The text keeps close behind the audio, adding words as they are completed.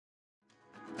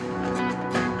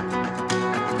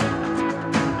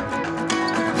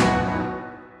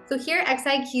So here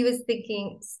XIQ is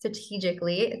thinking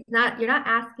strategically. You're not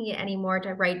asking it anymore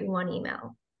to write one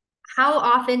email. How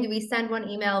often do we send one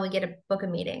email and we get a book a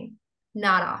meeting?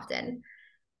 Not often.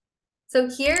 So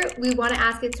here we want to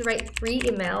ask it to write 3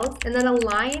 emails and then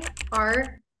align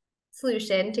our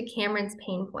solution to Cameron's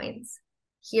pain points.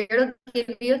 Here it'll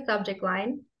give you a subject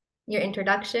line, your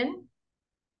introduction,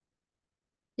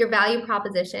 your value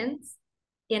propositions,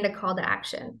 and a call to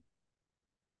action.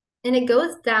 And it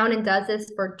goes down and does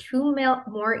this for 2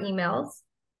 more emails,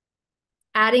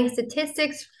 adding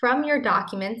statistics from your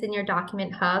documents in your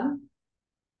document hub,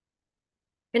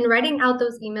 and writing out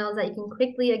those emails that you can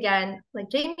quickly, again, like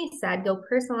Jamie said, go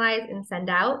personalize and send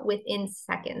out within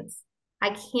seconds.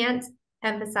 I can't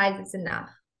emphasize this enough.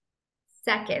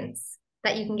 Seconds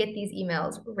that you can get these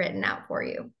emails written out for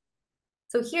you.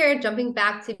 So here, jumping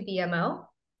back to BMO,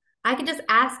 I can just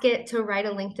ask it to write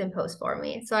a LinkedIn post for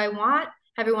me. So I want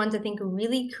everyone to think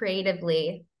really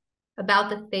creatively about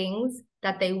the things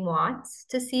that they want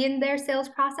to see in their sales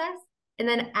process, and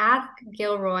then ask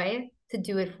Gilroy to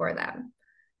do it for them.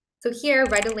 So here,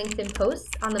 write a LinkedIn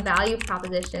post on the value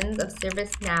propositions of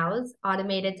ServiceNow's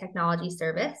automated technology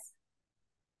service.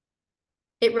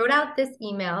 It wrote out this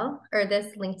email or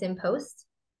this LinkedIn post.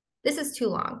 This is too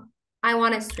long. I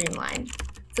want to streamline.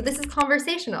 So this is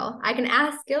conversational. I can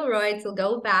ask Gilroy to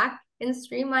go back and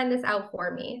streamline this out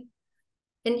for me.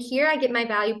 And here I get my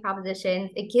value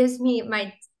propositions. It gives me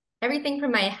everything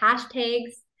from my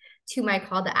hashtags to my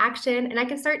call to action. And I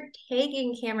can start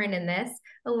tagging Cameron in this,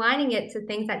 aligning it to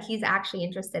things that he's actually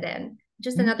interested in.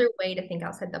 Just another way to think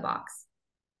outside the box.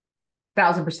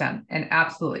 1,000%. And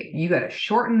absolutely, you got to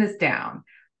shorten this down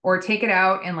or take it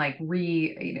out and like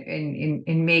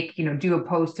make, do a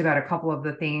post about a couple of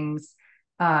the things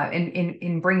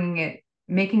in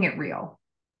making it real.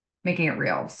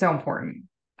 So important.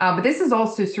 But this is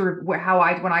also sort of how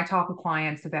when I talk with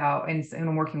clients about, and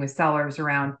I'm working with sellers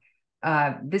around,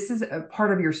 this is a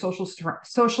part of your social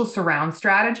surround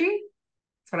strategy.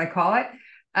 That's what I call it.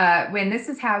 When this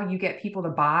is how you get people to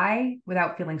buy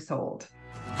without feeling sold.